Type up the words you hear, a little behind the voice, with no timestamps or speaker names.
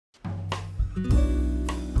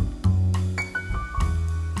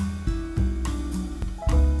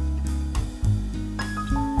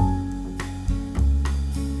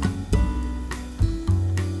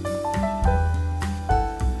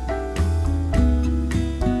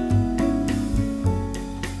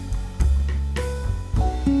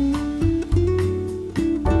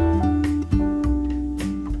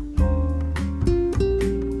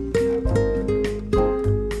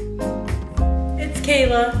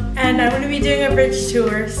Kayla, and I'm going to be doing a bridge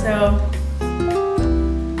tour, so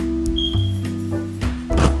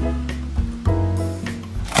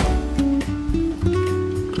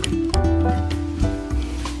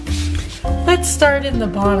let's start in the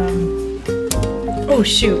bottom. Oh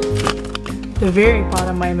shoot, the very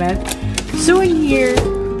bottom I meant. So in here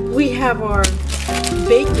we have our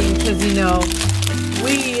bacon, because you know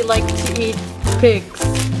we like to eat pigs,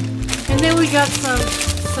 and then we got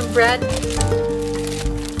some bread.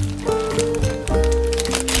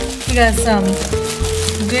 We got some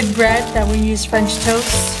good bread that we use French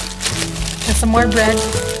toast. Got some more bread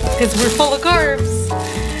because we're full of carbs.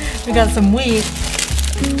 We got some wheat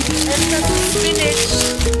and some spinach.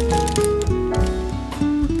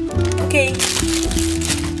 Okay.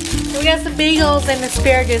 We got some bagels and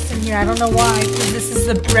asparagus in here. I don't know why, because this is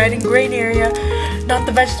the bread and grain area, not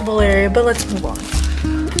the vegetable area, but let's move on.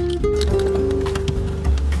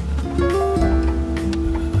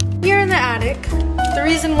 Here in the attic. The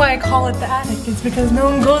reason why I call it the attic is because no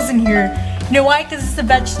one goes in here. You know why? Because it's a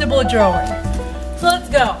vegetable drawer. So let's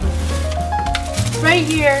go. Right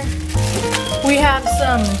here, we have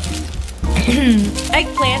some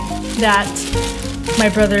eggplant that my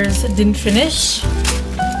brothers didn't finish.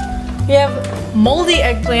 We have moldy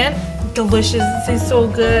eggplant. Delicious. It tastes so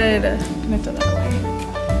good. I'm gonna throw that away.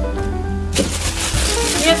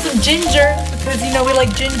 We have some ginger, because you know we like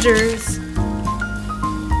gingers.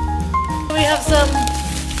 We have some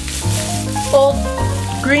old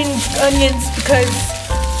green onions because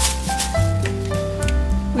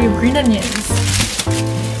we have green onions.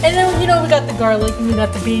 And then, you know, we got the garlic and we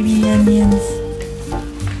got the baby onions.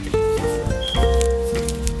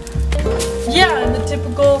 Yeah, and the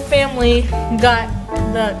typical family got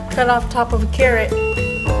the cut off top of a carrot.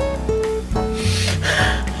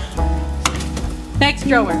 Next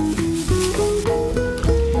drawer.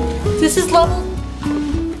 This is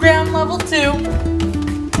ground level 2,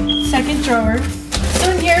 second drawer. So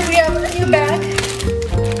in here we have a new bag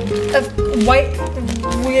of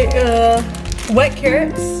wet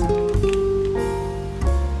carrots,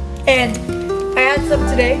 and I had some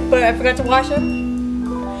today, but I forgot to wash them.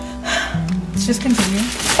 Let's just continue.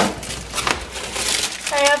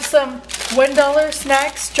 I have some $1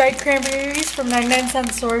 snacks, dried cranberries from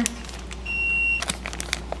 99-cent store.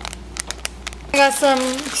 I got some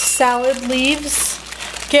salad leaves.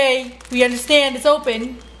 Okay, we understand, it's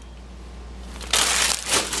open.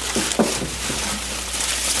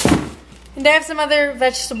 And I have some other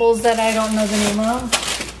vegetables that I don't know the name of.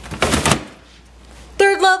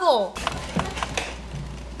 Third level!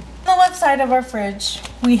 On the left side of our fridge,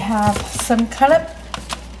 we have some cut up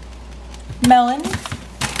melon,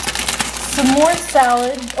 some more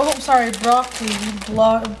salad, oh sorry, broccoli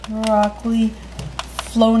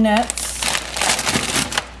florets.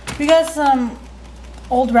 We got some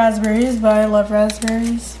old raspberries, but I love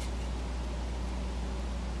raspberries.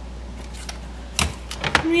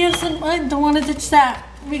 We have some, I don't want to ditch that.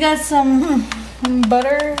 We got some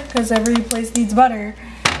butter, because every place needs butter.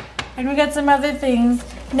 And we got some other things.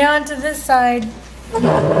 Now onto this side,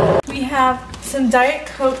 we have some Diet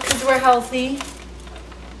Coke, because we're healthy.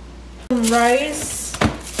 Some rice,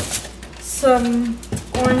 some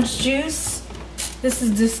orange juice. This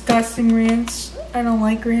is disgusting ranch. I don't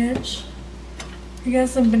like ranch. We got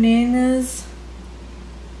some bananas.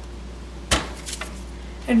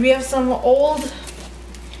 And we have some old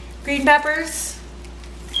green peppers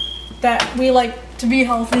that we like to be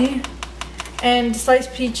healthy. And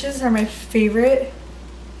sliced peaches are my favorite.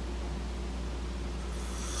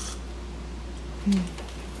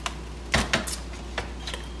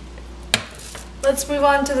 Let's move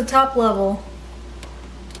on to the top level.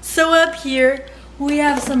 So up here, we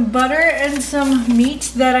have some butter and some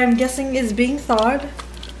meat that I'm guessing is being thawed.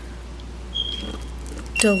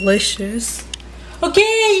 Delicious.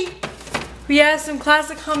 Okay! We have some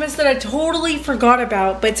classic hummus that I totally forgot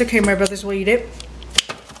about, but it's okay, my brothers will eat it.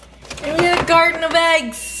 And we have a garden of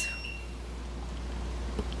eggs.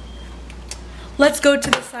 Let's go to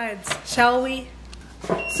the sides, shall we?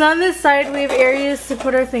 So on this side, we have areas to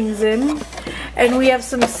put our things in. And we have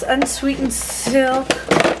some unsweetened silk.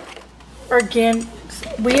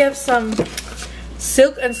 We have some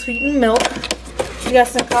silk unsweetened milk. We got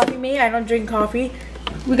some coffee mate. I don't drink coffee.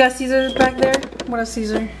 We got Caesars back there. What a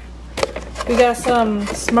Caesar. We got some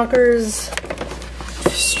Smucker's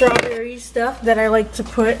strawberry stuff that I like to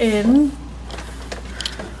put in.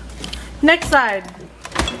 Next side.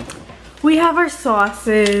 We have our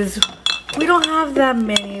sauces. We don't have that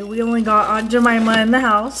many. We only got Aunt Jemima in the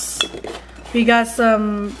house. We got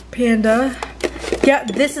some Panda. Yeah,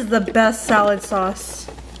 this is the best salad sauce.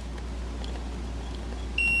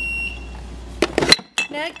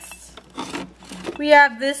 Next, we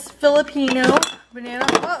have this Filipino banana.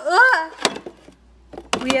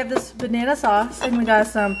 We have this banana sauce, and we got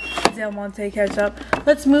some Del Monte ketchup.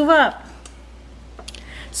 Let's move up.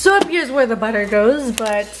 So up here's where the butter goes,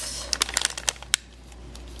 but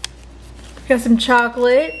we got some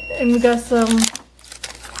chocolate, and we got some.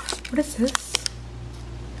 What is this?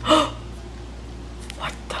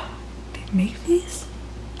 What the? They make these?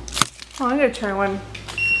 Oh, I'm gonna try one.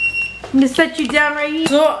 I'm gonna set you down right here.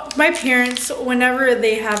 So my parents, whenever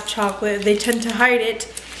they have chocolate, they tend to hide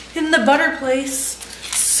it in the butter place.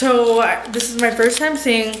 So this is my first time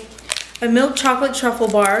seeing a milk chocolate truffle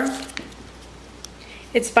bar.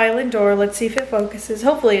 It's by Lindor. Let's see if it focuses.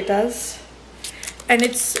 Hopefully it does. And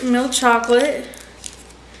it's milk chocolate.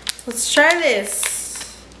 Let's try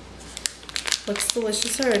this. Looks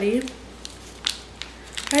delicious already.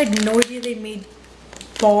 I had no idea they made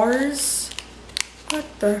bars. What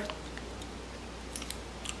the?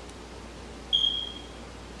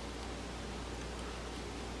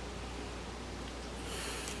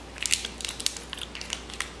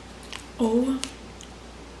 Oh.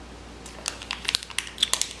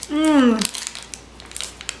 Mmm.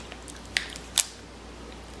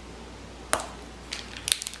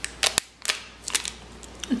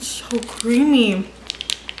 It's so creamy.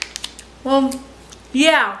 Well,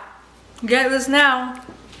 yeah. Get this now.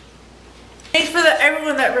 Thanks for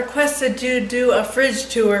everyone that requested to do a fridge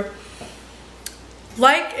tour.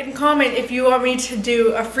 Like and comment if you want me to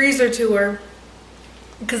do a freezer tour,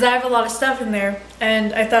 because I have a lot of stuff in there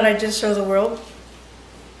and I thought I'd just show the world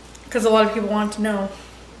because a lot of people want to know.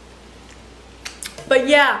 But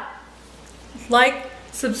yeah, like,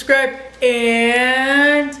 subscribe,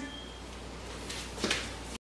 and